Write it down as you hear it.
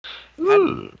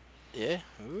Ooh. Yeah.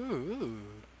 Ooh.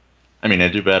 I mean, I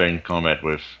do better in combat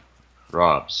with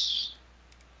Robs.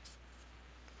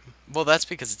 Well, that's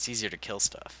because it's easier to kill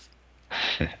stuff.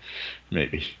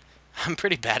 Maybe. I'm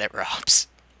pretty bad at Robs.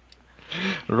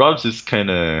 Robs is kind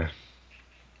of.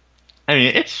 I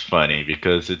mean, it's funny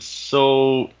because it's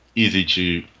so easy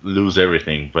to lose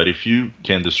everything, but if you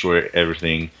can destroy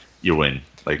everything, you win,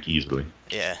 like easily.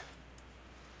 Yeah.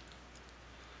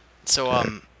 So, Uh,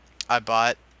 I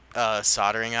bought a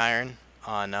soldering iron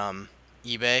on,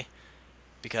 eBay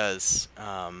because,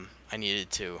 I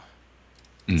needed to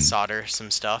mm, solder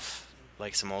some stuff,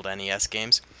 like some old NES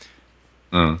games.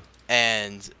 uh.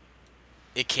 And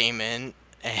it came in,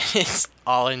 and it's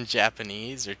all in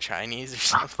Japanese or Chinese or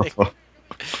something.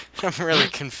 I'm really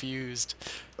confused.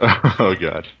 Oh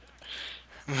God.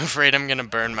 I'm afraid I'm gonna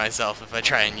burn myself if I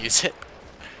try and use it.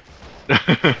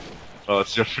 Oh,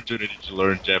 it's the opportunity to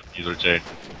learn Japanese or Chinese.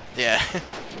 Yeah.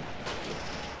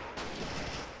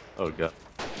 Oh God.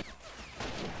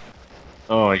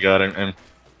 Oh my God, I'm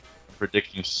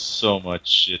predicting so much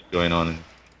shit going on. And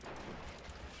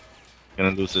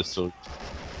gonna lose this. So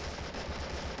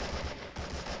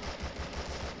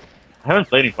I haven't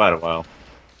played in quite a while.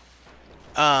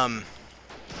 um,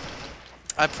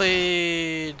 I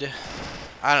played.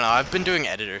 I don't know. I've been doing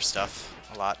editor stuff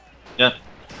a lot. Yeah.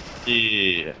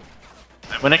 The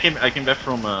when I came back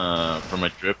from my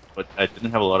trip, but I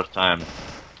didn't have a lot of time.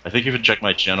 I think if you check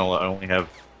my channel, I only have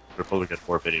Republic at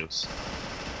 4 videos.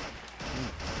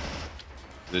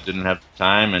 I didn't have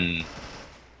time, and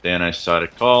then I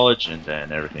started college, and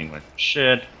then everything went to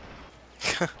shit.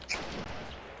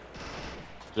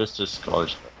 Just as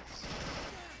college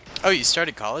stuff. Oh, you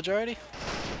started college already?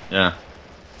 Yeah.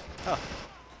 Oh.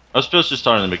 I was supposed to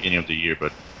start in the beginning of the year,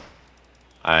 but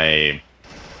I...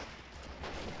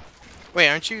 Wait,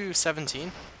 aren't you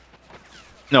 17?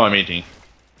 No, I'm 18.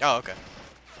 Oh, okay.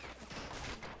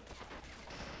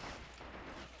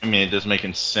 I mean, it doesn't make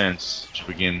any sense to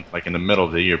begin, like, in the middle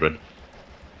of the year, but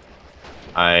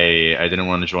I didn't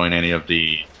want to join any of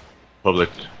the public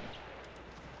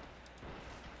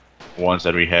ones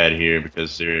that we had here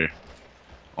because they're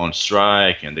on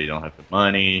strike and they don't have the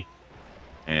money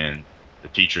and the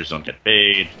teachers don't get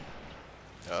paid.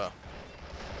 Oh.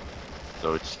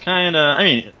 So it's kind of, I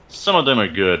mean, some of them are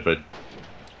good, but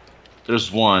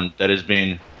there's one that has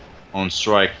been on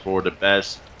strike for the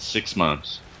past 6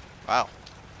 months. Wow.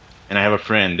 And I have a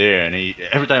friend there, and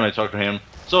every time I talk to him,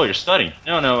 so you're studying?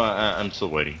 No, I'm still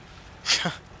waiting.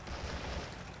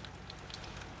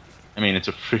 I mean, it's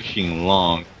a freaking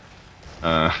long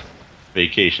uh,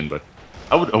 vacation, but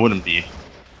I wouldn't be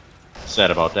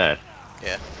sad about that.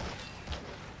 Yeah.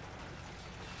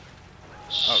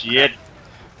 Oh, Shit. crap.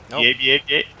 Nope.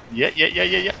 Yeah.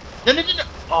 No.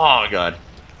 Oh God.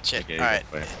 Shit. Okay, Alright.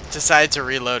 wait. Decided to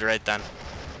reload right then.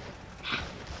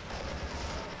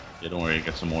 Yeah, don't worry, I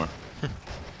got some more.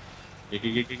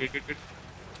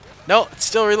 No, it's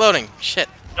still reloading. Shit.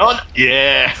 No,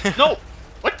 yeah. No.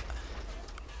 What?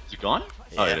 Is it gone?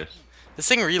 Oh, Yeah. it is. This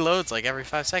thing reloads like every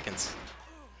 5 seconds.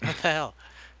 What the hell?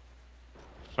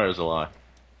 Fires a lot.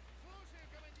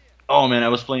 Oh man, I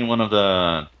was playing one of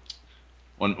the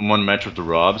one match with the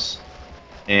Robs,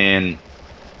 and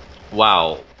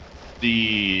wow,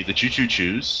 the Choo Choo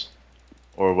Choos,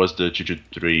 or was the Choo Choo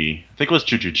 3? I think it was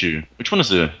Choo Choo Choo. Which one is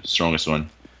the strongest one?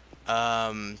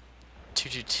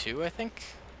 222, I think?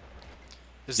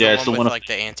 Is Yeah, the it's one the with one of like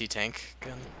the anti-tank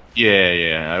gun?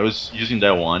 yeah. I was using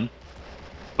that one,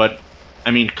 but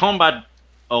I mean, combat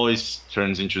always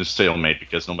turns into a stalemate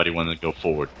because nobody wanted to go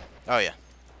forward. Oh yeah.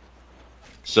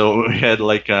 So we had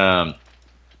like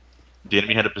the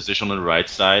enemy had a position on the right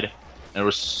side. And there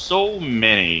were so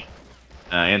many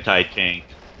anti-tank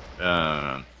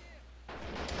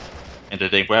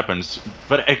anti-tank weapons,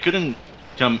 but I couldn't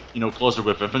come closer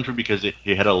with infantry because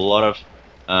he had a lot of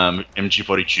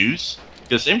MG42s.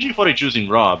 Because MG42s in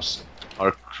Robs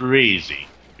are crazy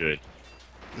good.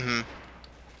 Mhm.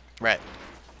 Right.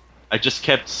 I just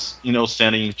kept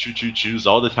sending choo-choo-choos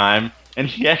all the time, and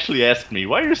he actually asked me,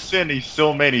 "Why are you sending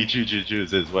so many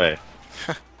choo-choo-choos his way?"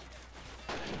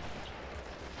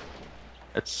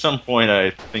 At some point,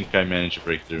 I think I managed to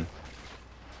break through.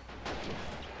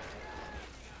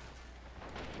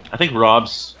 I think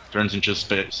Rob's turns into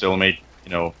stalemate,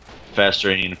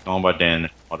 faster in combat than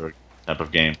other type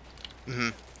of game.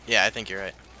 Mhm. Yeah, I think you're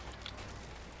right.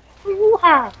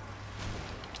 Woo-ha!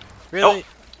 Really? Oh,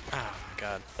 Oh my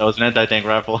god. that was an anti-tank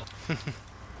rifle.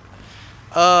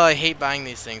 Oh, I hate buying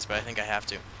these things, but I think I have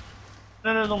to.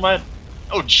 No, man.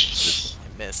 Oh, Jesus.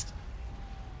 I missed.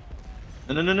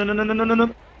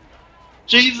 No.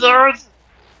 Jesus!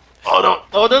 Oh, no.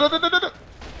 Oh, no.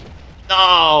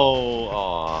 No!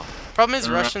 Aw. Problem is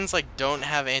Turn around. Russians like don't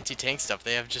have anti-tank stuff.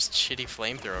 They have just shitty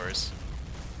flamethrowers.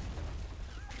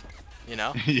 You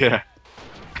know? Yeah.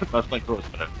 Not flamethrowers,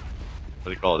 but what do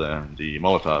you call them? The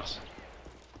Molotovs.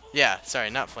 Yeah, sorry,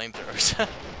 not flamethrowers.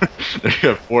 They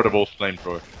have portable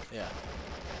flamethrower. Yeah.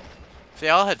 If they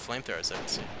all had flamethrowers, that'd be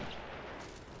sick.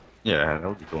 Yeah, that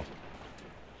would be cool.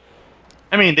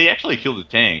 I mean, they actually kill the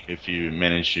tank if you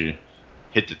manage to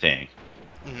hit the tank.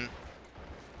 Hmm.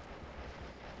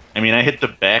 I mean, I hit the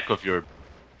back of your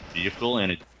vehicle and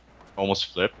it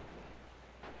almost flipped.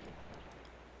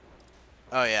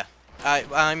 Oh yeah.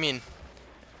 I mean,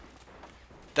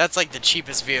 that's like the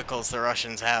cheapest vehicles the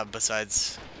Russians have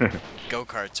besides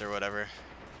go-karts or whatever.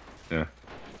 Yeah.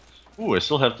 Ooh, I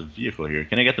still have the vehicle here.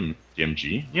 Can I get the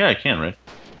MG? Yeah, I can, right?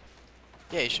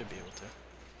 Yeah, you should be able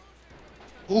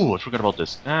to. Ooh, I forgot about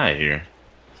this guy here.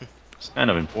 It's kind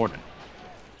of important.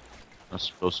 Not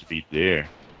supposed to be there.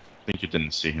 I think you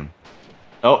didn't see him.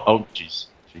 Oh, jeez.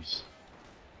 Jeez.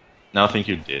 Now I think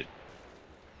you did.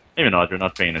 Maybe not, you're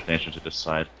not paying attention to this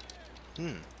side.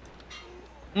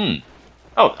 Hmm.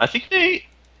 Oh, I think they...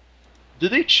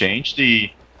 Did they change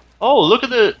the... Oh, look at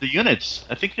the units.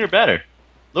 I think they're better.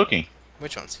 Looking.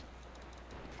 Which ones?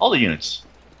 All the units.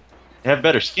 They have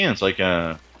better skins, like,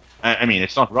 I mean,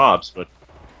 it's not Rob's, but...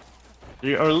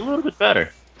 They are a little bit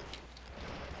better.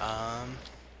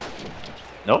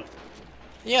 No?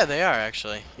 Yeah, they are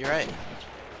actually. You're right.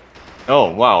 Oh,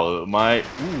 wow.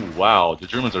 Ooh, wow. The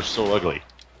Germans are so ugly.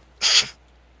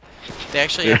 They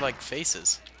actually have like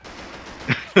faces.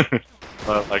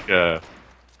 Like,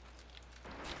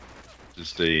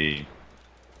 just a...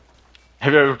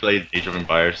 Have you ever played Age of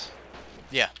Empires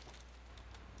Yeah.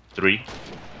 3?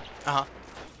 Uh-huh.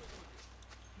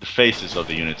 The faces of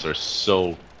the units are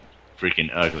so freaking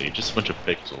ugly. Just a bunch of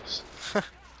pixels.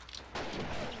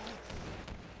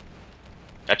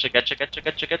 Gotcha, gotcha, gotcha,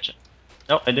 gotcha, gotcha.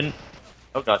 No, I didn't.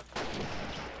 Oh god.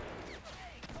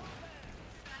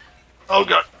 Oh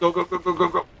god. Go, go, go, go, go,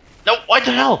 go. No, what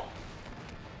the hell?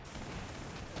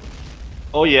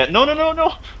 Oh yeah. No, no, no, no.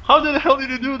 How the hell did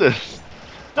you do this?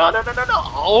 No, no, no, no, no.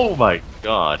 Oh my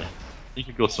god. I think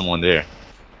you killed someone there.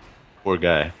 Poor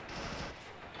guy.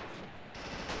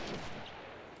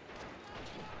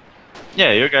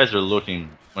 Yeah, your guys are looking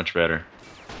much better.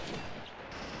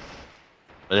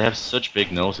 But they have such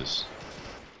big noses.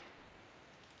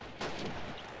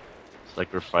 It's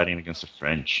like we're fighting against the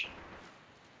French.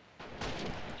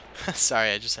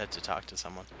 Sorry, I just had to talk to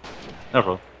someone. No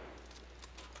problem.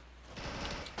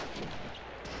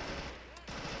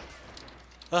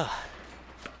 Ugh.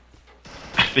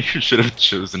 I think you should have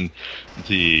chosen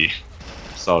the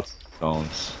South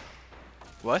Zones.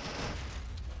 What?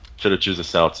 Should have chosen the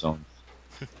South Zones.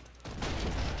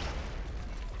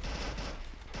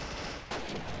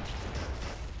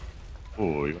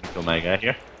 Oh, you wanna kill my guy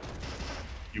here?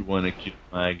 You wanna kill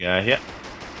my guy here?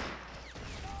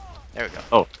 There we go.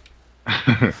 Oh.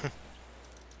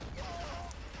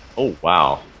 Oh,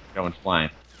 wow. That went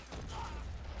flying.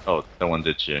 Oh, that one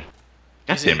did shit.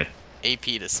 God Using damn it.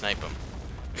 AP to snipe them.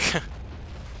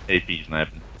 AP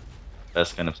sniping.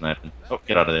 Best kind of sniping. Oh,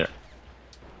 get out of there.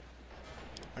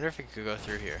 Wonder if we could go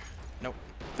through here. Nope.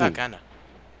 Ah, Ooh. kinda.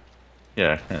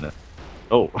 Yeah, kinda.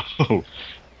 Oh.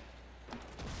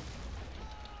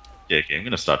 Yeah, okay, I'm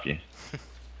gonna stop you.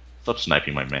 Stop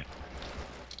sniping my man.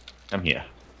 I'm here.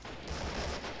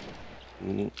 Ooh,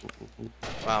 ooh, ooh, ooh.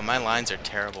 Wow, my lines are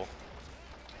terrible.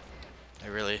 I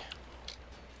really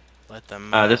let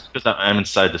them. That's because I'm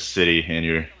inside the city and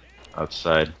you're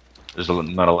outside. There's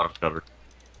not a lot of cover.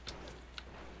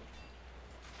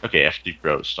 Okay, FD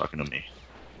Bros talking to me.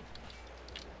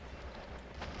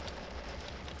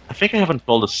 I think I haven't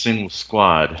pulled a single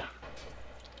squad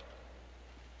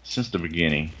since the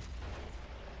beginning.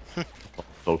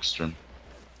 Volkstrom.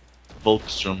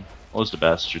 Volkstrom. Always the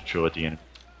best to throw at the end.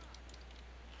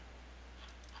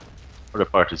 Or the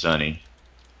Partizani.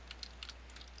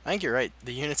 I think you're right.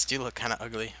 The units do look kind of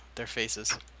ugly with their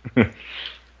faces. I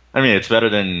mean, it's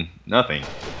better than nothing.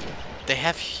 They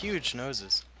have huge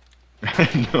noses.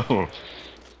 I know.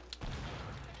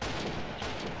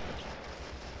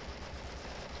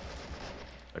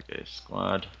 Okay,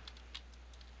 squad.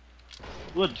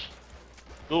 Good.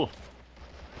 Cool.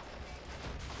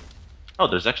 Oh,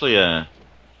 there's actually a...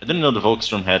 I didn't know the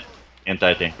Volkstrom had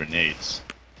anti-tank grenades.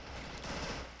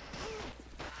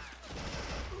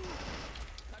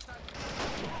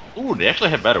 Ooh, they actually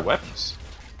have better weapons.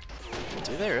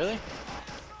 Do they really?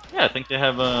 Yeah, I think they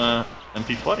have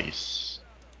MP40s.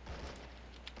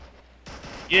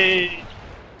 Yay!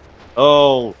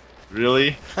 Oh,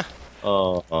 really?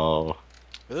 Oh, Are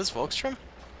those Volkstrom?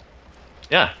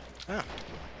 yeah. Oh.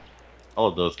 All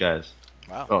of those guys.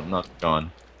 Wow. Oh, not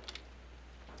gone.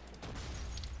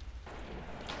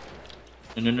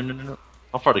 No, no, no, no, no, no.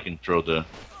 How far they can throw the...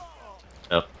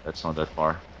 Oh, that's not that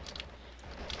far.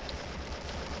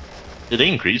 Did they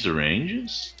increase the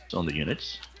ranges on the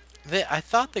units? I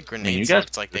thought the I mean, you grenades guys...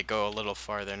 looked like they go a little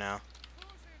farther now.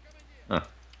 Huh.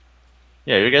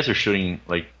 Yeah, you guys are shooting,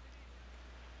 like,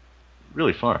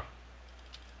 really far.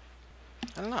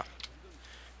 I don't know.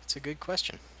 It's a good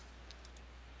question.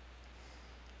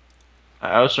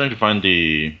 I was trying to find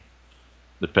the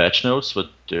patch notes,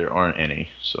 but there aren't any,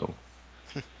 so...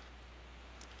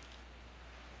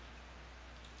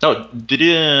 Oh, did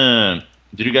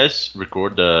you guys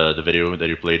record the video that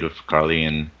you played with Carly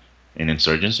in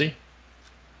Insurgency?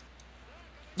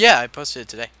 Yeah, I posted it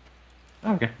today.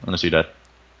 Okay, I want to see that.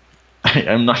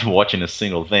 I'm not watching a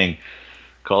single thing.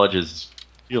 College is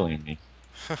killing me.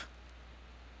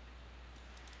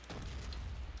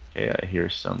 Okay, I hear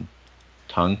some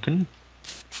Tonkin.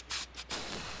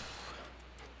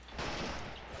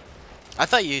 I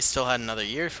thought you still had another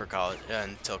year for college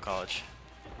until college.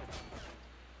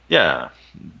 Yeah,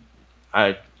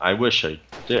 I wish I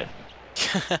did.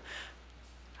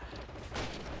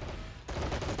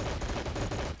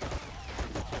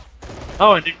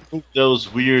 Oh, and they removed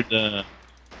those weird.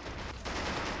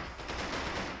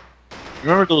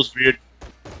 Remember those weird,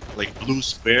 like blue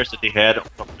squares that they had on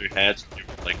top of their heads, when they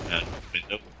were, like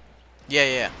window. Yeah,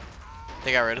 yeah.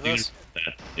 They got rid of I think those?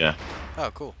 that. Yeah. Oh,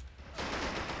 cool.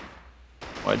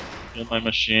 Why kill my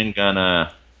machine gun?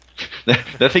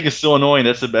 That thing is so annoying.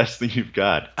 That's the best thing you've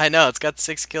got. I know, it's got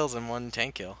 6 kills and 1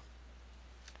 tank kill.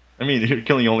 I mean, you're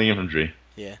killing only infantry.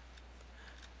 Yeah.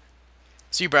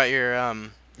 So you brought your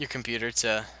computer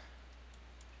to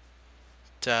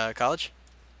college?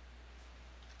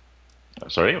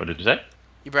 Sorry, what did you say?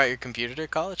 You brought your computer to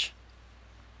college?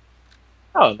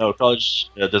 Oh no,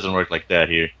 college doesn't work like that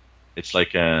here. It's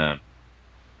like you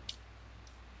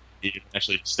can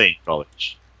actually stay in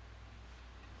college.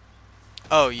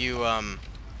 Oh, you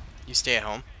stay at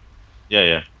home? Yeah,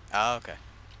 yeah. Oh, okay.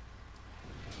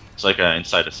 It's like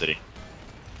inside the city.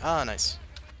 Oh, nice.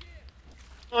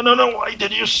 Oh no, no! Why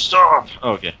did you stop?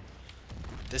 Oh, okay.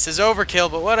 This is overkill,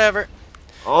 but whatever.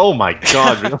 Oh my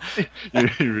God!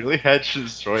 Really? You really had to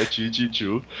destroy a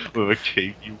GG2 with a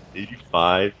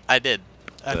KV-85? I did.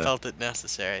 I Yeah. felt it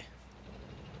necessary.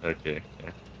 Okay.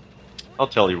 Yeah. I'll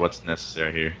tell you what's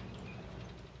necessary here.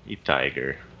 E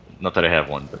Tiger. Not that I have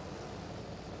one, but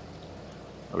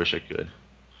I wish I could.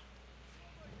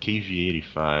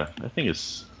 KV-85. That thing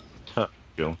is tough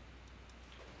to go.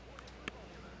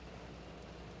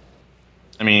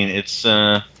 I mean, it's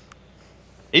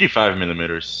 85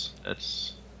 millimeters.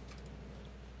 That's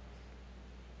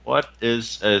what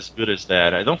is as good as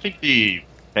that. I don't think the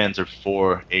Panzer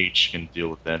IV-H can deal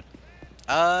with that.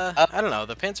 I don't know.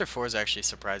 The Panzer IV is actually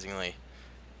surprisingly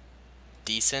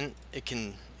decent. It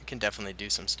can definitely do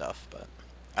some stuff, but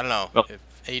I don't know. Well, If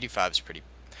 85 is pretty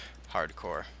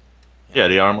hardcore. yeah,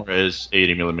 the armor is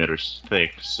 80 millimeters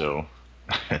thick, so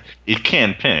it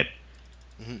can pin it.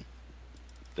 Hmm.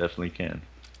 Definitely can.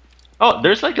 Oh,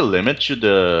 there's like a limit to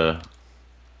the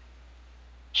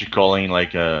to calling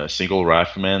like a single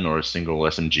rifleman or a single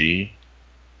SMG.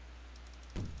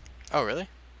 Oh, really?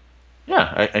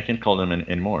 Yeah, I can call them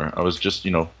in more. I was just,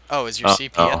 Oh, is your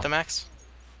CP at the max?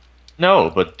 no,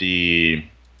 but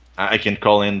I can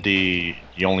call in the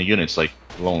only units, like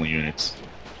lonely units.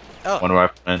 Oh. One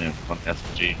rifleman and one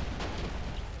SMG.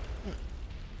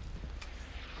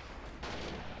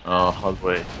 Oh, how do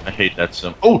I hate that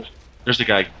sim. Oh, there's the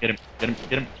guy. Get him, get him,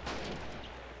 get him.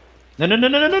 No, no, no,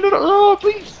 no, no, no, no, no. Oh,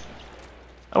 please.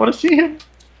 I want to see him.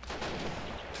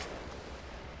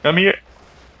 Come here.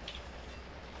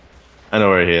 I know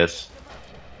where he is.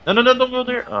 No, no, no, don't go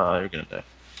there. Oh, you're gonna die.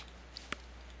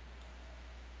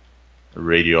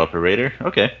 Radio operator.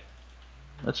 Okay.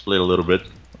 Let's play a little bit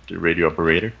of the radio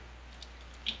operator.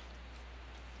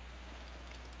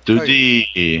 Do Oh,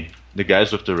 the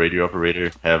guys with the radio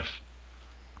operator have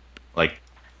like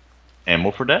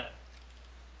ammo for that?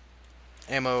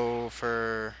 Ammo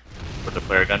for... For the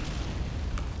flare gun?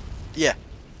 Yeah.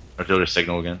 Artillery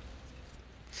signal gun?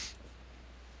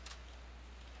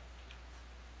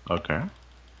 Okay.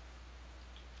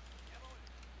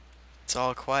 It's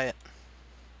all quiet.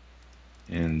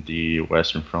 In the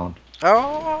Western Front.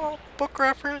 Oh, book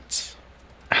reference.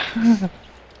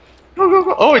 Go, go,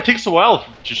 go. Oh, it takes a while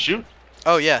to shoot.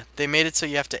 Oh, yeah. They made it so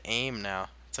you have to aim now.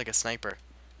 It's like a sniper.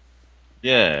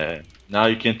 Yeah. Now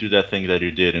you can't do that thing that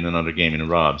you did in another game in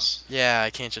Robs. Yeah, I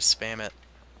can't just spam it.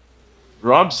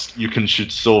 Robs, you can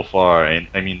shoot so far, and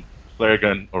I mean, flare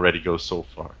gun already goes so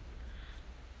far.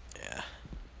 Yeah.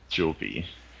 Joby.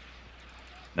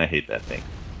 And I hate that thing.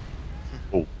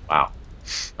 Oh, wow.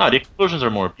 Ah, the explosions are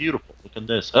more beautiful. Look at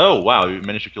this. Oh, wow, you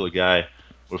managed to kill a guy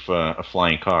with a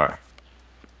flying car.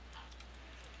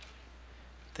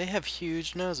 They have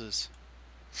huge noses.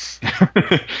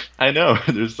 I know,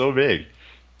 they're so big.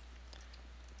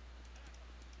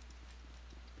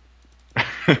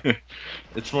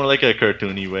 It's more like a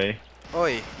cartoony way.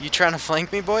 Oi, you trying to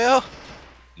flank me, boyo?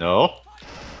 No?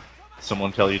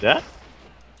 Someone tell you that?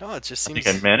 No, it just I seems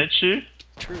think I managed to.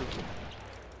 true.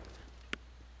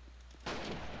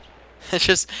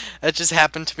 It just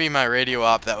happened to be my radio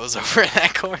op that was over in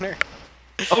that corner.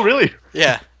 Oh, really?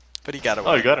 Yeah, but he got Oh, you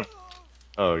away. got him.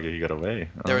 Oh, okay, he got away.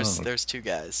 Oh, There's two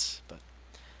guys, but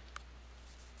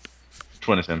which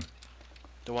one is him?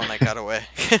 the one that got away.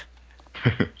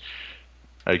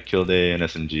 I killed an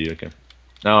SMG. Okay.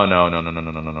 No, no, no, no, no,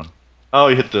 no, no, no, no. Oh,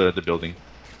 he hit the building.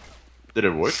 Did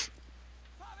it work?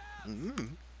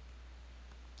 Mm.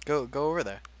 Go over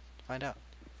there. Find out.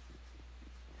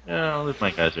 Yeah, I'll leave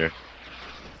my guys here.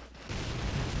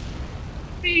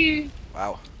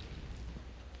 Wow.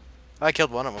 I killed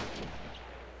one of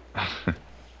them.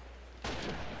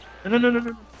 No, no, no, no,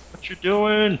 no. What you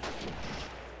doing?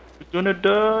 You're gonna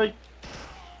die.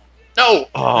 No!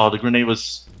 Oh, the grenade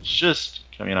was just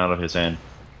coming out of his hand.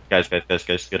 Guys, guys, guys,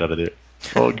 guys, get out of there.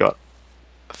 Oh, God.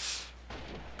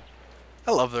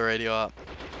 I love the radio op.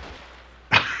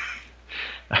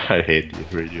 I hate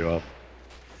the radio up.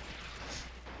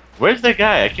 Where's that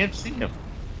guy? I can't see him.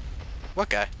 What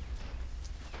guy?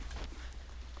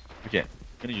 Okay, I'm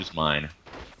gonna use mine.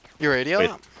 Your radio Wait.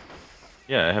 op?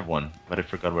 Yeah, I have one, but I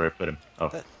forgot where I put him. Oh.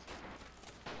 That-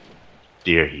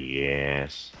 There he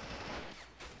is.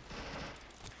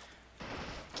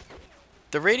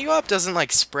 The radio op doesn't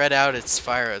like spread out its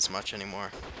fire as much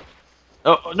anymore.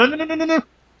 Oh, no, no, no, no, no, no!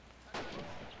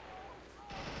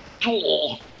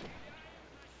 Oh.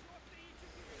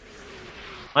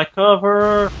 My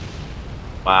cover!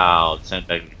 Wow, the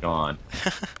sandbags are gone.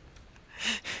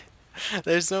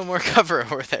 There's no more cover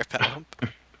over there, pal.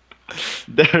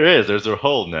 There is, there's a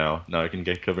hole now. Now I can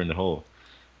get covered in the hole.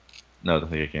 No, I don't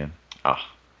think I can.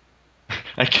 Ah.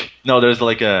 No, there's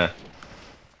like a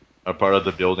part of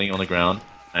the building on the ground.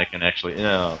 I can actually,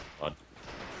 no, God.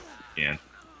 Can.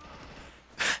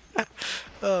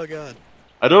 Oh god.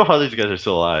 I don't know how these guys are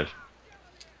still alive.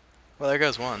 Well, there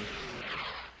goes one.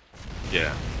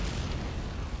 Yeah.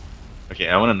 Okay,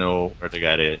 I want to know where the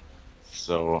guy is.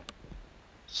 So,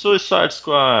 Suicide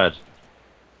Squad.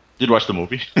 Did you watch the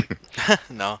movie?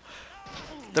 No.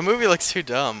 The movie looks too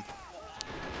dumb.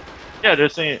 Yeah, they're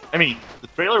saying. I mean, the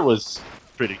trailer was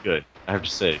pretty good. I have to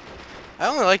say. I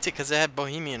only liked it because it had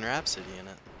Bohemian Rhapsody in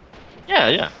it. Yeah,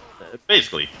 yeah,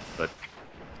 basically. But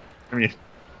I mean,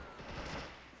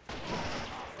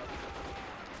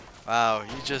 Wow,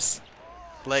 you just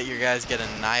let your guys get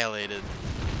annihilated.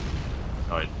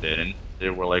 no, it didn't. They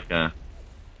were like, Oh,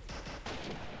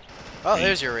 Hey.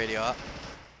 there's your radio op.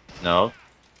 no,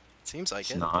 Seems like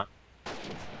it's it. not.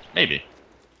 Maybe.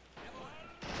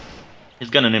 He's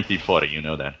got an MP40, you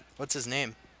know that. What's his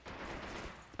name?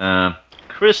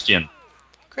 Christian.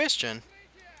 Christian.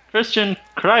 Christian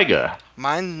Krieger.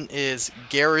 Mine is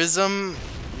Garizm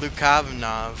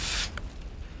Lukovnov.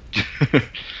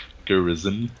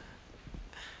 Garrison.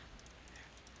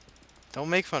 Don't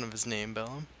make fun of his name,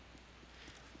 Bellum.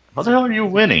 How the hell are you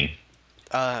winning?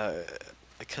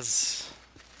 Because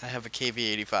I have a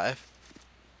KV-85.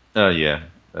 Oh yeah,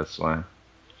 that's why. I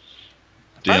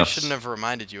probably Yes. shouldn't have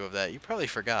reminded you of that. You probably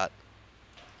forgot.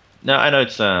 No, I know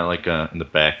it's like in the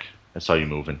back. I saw you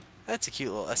moving. That's a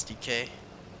cute little SDK.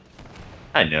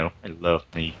 I know. I love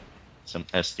me some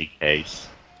SDKs.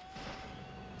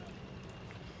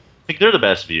 I think they're the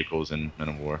best vehicles in Men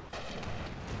of War.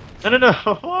 No, no,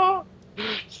 no!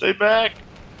 Stay back!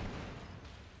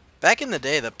 Back in the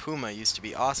day, the Puma used to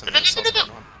be awesome in Assault Squad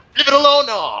 1. Leave it alone!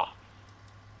 No!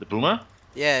 The Puma?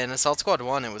 Yeah, in Assault Squad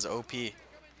 1, it was OP.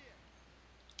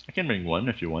 I can bring one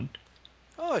if you want.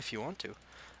 Oh, if you want to.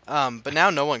 But now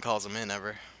no one calls them in,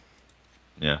 ever.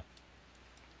 Yeah.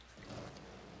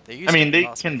 They used I mean, to be they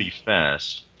awesome. can be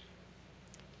fast.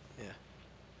 Yeah.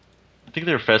 I think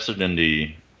they're faster than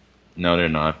the... No, they're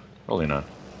not. Probably not.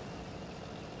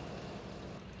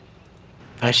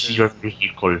 I see your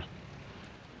vehicle.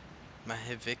 My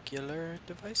vehicular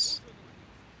device?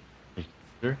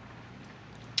 Here.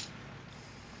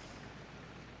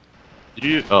 Did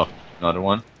you... Oh, another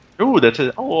one. Ooh, that's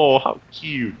it. Oh, how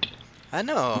cute. I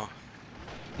know.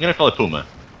 I'm gonna call it Puma.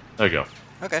 There you go.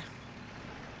 Okay.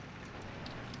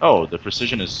 Oh, the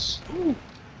precision is... Ooh.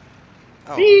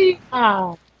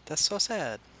 Oh, that's so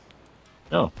sad.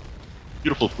 No.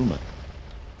 Beautiful Puma.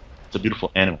 It's a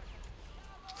beautiful animal.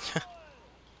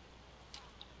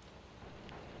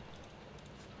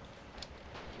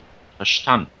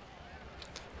 Verstanden.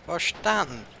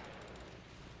 Verstanden.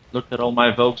 Look at all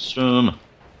my Volkswagen.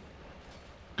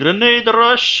 Grenade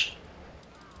rush!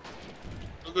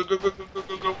 Go, go, go, go, go,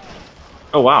 go, go.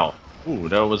 Oh wow. Ooh,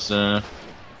 that was That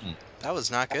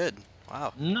was not good.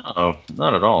 Wow. no,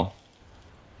 not at all.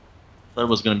 Thought it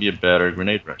was gonna be a better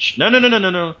grenade rush. No, no, no, no,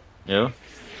 no, no. No.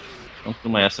 Don't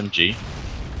kill my SMG.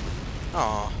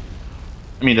 Oh.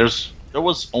 I mean, there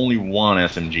was only one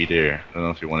SMG there. I don't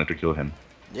know if you wanted to kill him.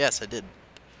 Yes, I did.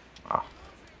 Wow.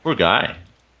 Poor guy.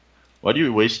 Why do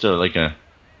you waste like a...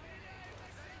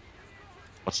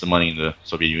 What's the money in the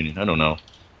Soviet Union? I don't know.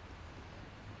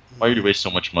 Why do you waste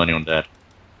so much money on that?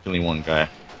 Killing one guy.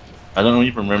 I don't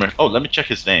even remember. Oh, let me check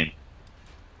his name.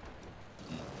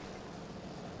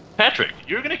 Patrick.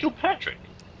 You're gonna kill Patrick.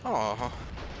 Oh.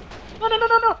 No, no, no,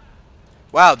 no, no.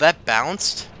 Wow, that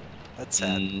bounced? That's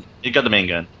sad. You got the main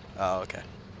gun. Oh, okay.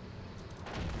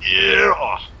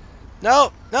 Yeah.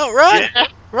 No, no, run! Yeah.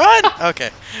 Run!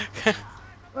 Okay.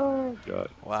 Oh, God.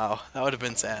 Wow, that would have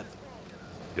been sad.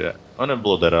 Yeah. I want to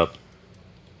blow that up.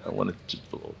 I wanted to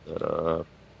blow that up.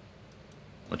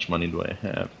 How much money do I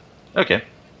have? Okay.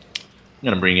 I'm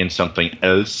gonna bring in something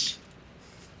else.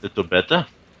 Little better.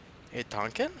 A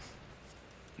Tonkin?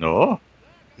 No.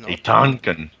 No. A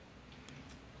Tonkin.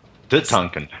 The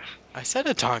Tonkin. I said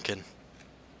a Tonkin.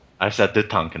 I said the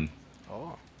Tonkin.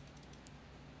 Oh.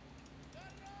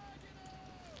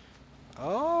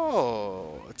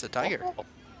 Oh, it's a tiger. Oh,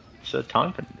 it's a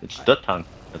Tonkin. It's the Tonkin,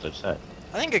 as I said.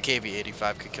 I think a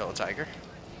KV-85 could kill a tiger.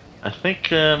 I think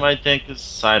my tank is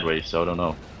sideways, so I don't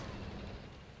know.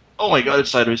 Oh my god, it's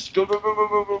sideways. Go, go, go, go,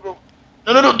 go, go, go.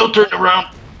 No, no, no, don't turn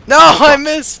around. No, I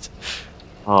missed!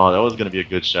 Oh, that was gonna be a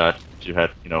good shot if you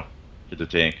had, you know, hit the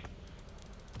tank.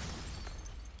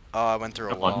 Oh, I went through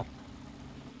a Come wall. on.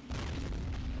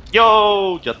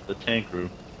 Yo, got the tank crew.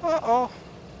 Uh-oh.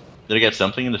 Did I get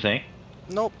something in the tank?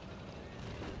 Nope.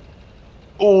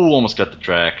 Oh, almost got the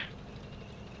track.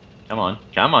 Come on,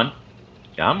 come on,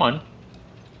 come on.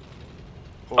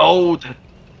 Oh, that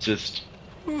just...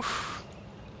 Oof.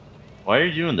 Why are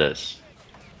you doing this?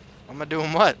 Am I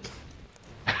doing what?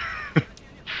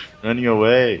 Running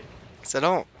away. Because I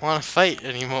don't want to fight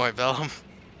anymore, Bellum.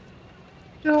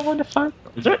 You don't want to fight?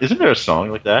 Isn't there a song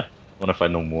like that? Want to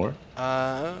fight no more?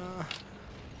 I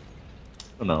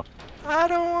don't know. I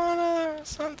don't wanna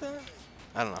something.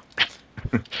 I don't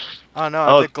know. Oh no,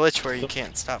 Oh, the glitch where you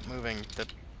can't stop moving the...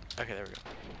 Okay, there we go.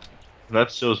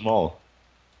 That's so small.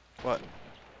 What?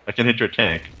 I can hit your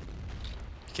tank.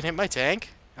 You can hit my tank?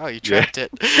 Oh, you trapped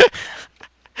it.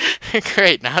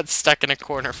 Great, now it's stuck in a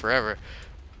corner forever.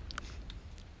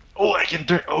 Oh, I can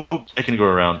turn. Oh, I can go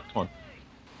around. Come on.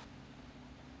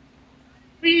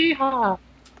 Weehaw!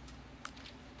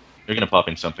 You're gonna pop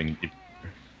in something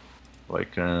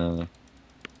like I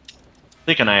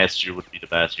think an ISG would be the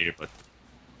best here, but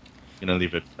I'm gonna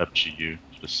leave it up to you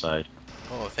to decide.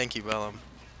 Oh, thank you, Bellum.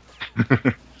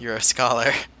 You're a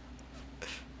scholar.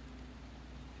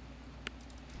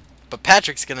 But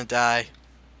Patrick's gonna die.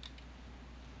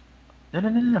 No, no,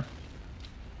 no, no.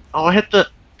 Oh, I hit the...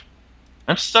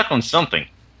 I'm stuck on something.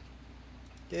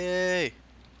 Yay!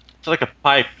 It's like a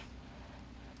pipe.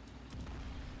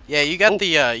 Yeah, you got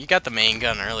the main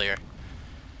gun earlier.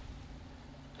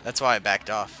 That's why I backed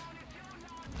off.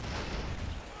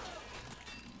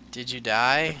 Did you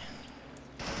die?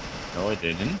 No, I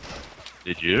didn't.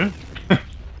 Did you?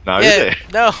 No, you Yeah, did.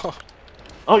 no.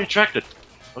 Oh, you tracked it.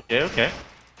 Okay, okay.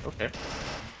 Okay.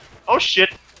 Oh, shit.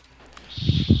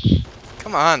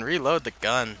 Come on, reload the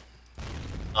gun.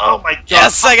 Oh, my God.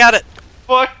 Yes, I got it.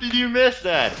 Fuck, did you miss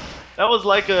that? That was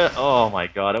like a... Oh, my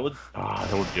God. That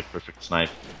would be a perfect snipe.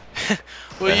 Well,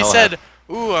 The you hell said,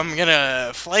 ooh, I'm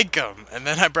gonna flank them, and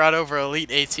then I brought over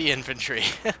elite AT infantry.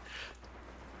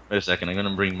 Wait a second, I'm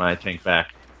gonna bring my tank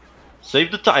back.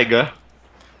 Save the tiger.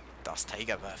 Das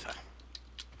Tigerwaffe.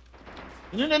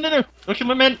 No, no, no, no. Don't kill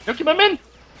my men. Don't kill my men.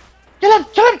 Kill him.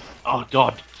 Kill him. Oh,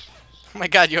 God. Oh my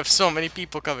god, you have so many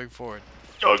people coming forward.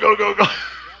 Go, go, go, go.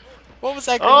 What was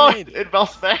that Oh, grenade? it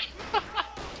bounced back.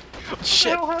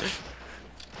 Shit. What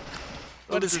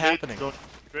What is happening? Going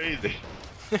crazy.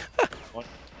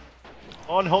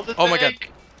 on, hold the tank. Oh my god.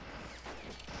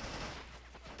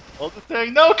 Hold the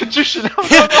tank. No, Katusha. No,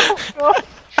 no, no.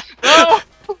 No.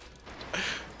 No.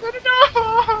 No,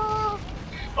 no.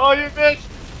 Oh, you missed.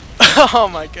 Oh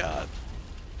my god.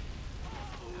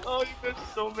 Oh, you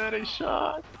missed so many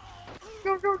shots.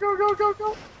 Go, go, go, go, go,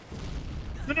 go.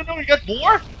 No, no, no, you got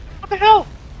more? What the hell?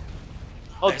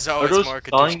 Oh, There's are always those more,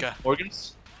 thawing Katushka.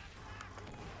 organs?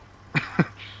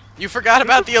 You forgot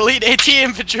about the elite AT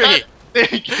infantry.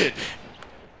 Thank you.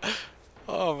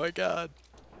 Oh my god.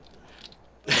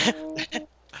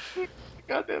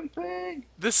 Goddamn thing.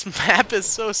 This map is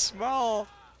so small.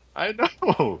 I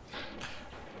know.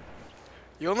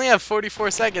 You only have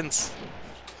 44 seconds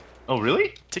Oh,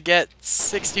 really? to get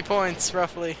 60 points,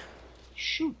 roughly.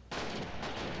 Shoot.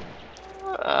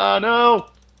 No.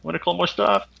 Want to call more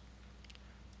stuff?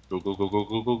 Go, go, go, go,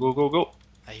 go, go, go, go, go.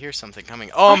 I hear something coming.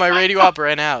 Oh, my radio op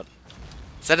ran out.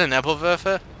 Is that an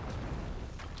Nebelwerfer?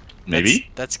 Maybe?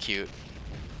 That's cute.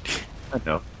 I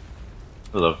know.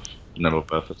 I love Neville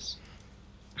Buffets.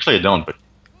 Actually, I don't, but.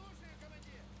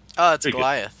 Oh, it's Pretty good.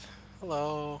 Goliath.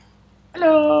 Hello.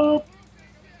 Hello.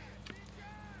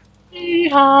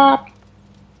 Hee-haw.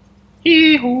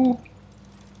 Hee-hoo.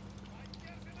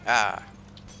 Ah.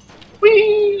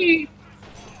 Wee.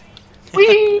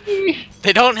 Wee.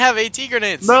 They don't have AT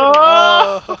grenades. No.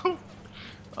 Oh,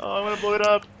 Oh, I'm gonna blow it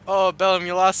up. oh Bellum,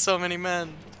 you lost so many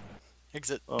men.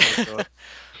 Exit. Oh my god.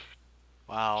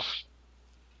 Wow.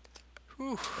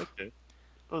 Whew. Okay.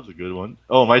 That was a good one.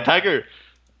 Oh, my Tiger.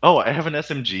 Oh, I have an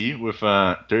SMG with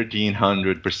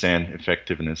 1300%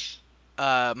 effectiveness.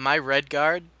 My red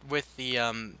guard with the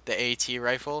AT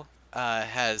rifle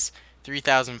has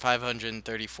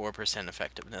 3,534%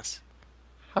 effectiveness.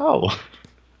 How?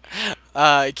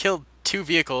 It killed 2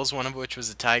 vehicles, one of which was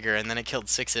a Tiger, and then it killed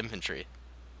 6 infantry.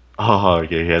 Oh,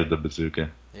 okay, he had the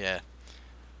bazooka. Yeah.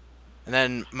 And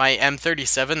then my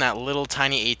M37, that little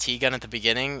tiny AT gun at the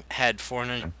beginning, had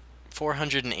 418%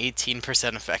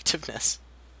 effectiveness.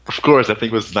 Of course, I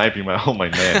think it was sniping my all my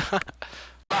men.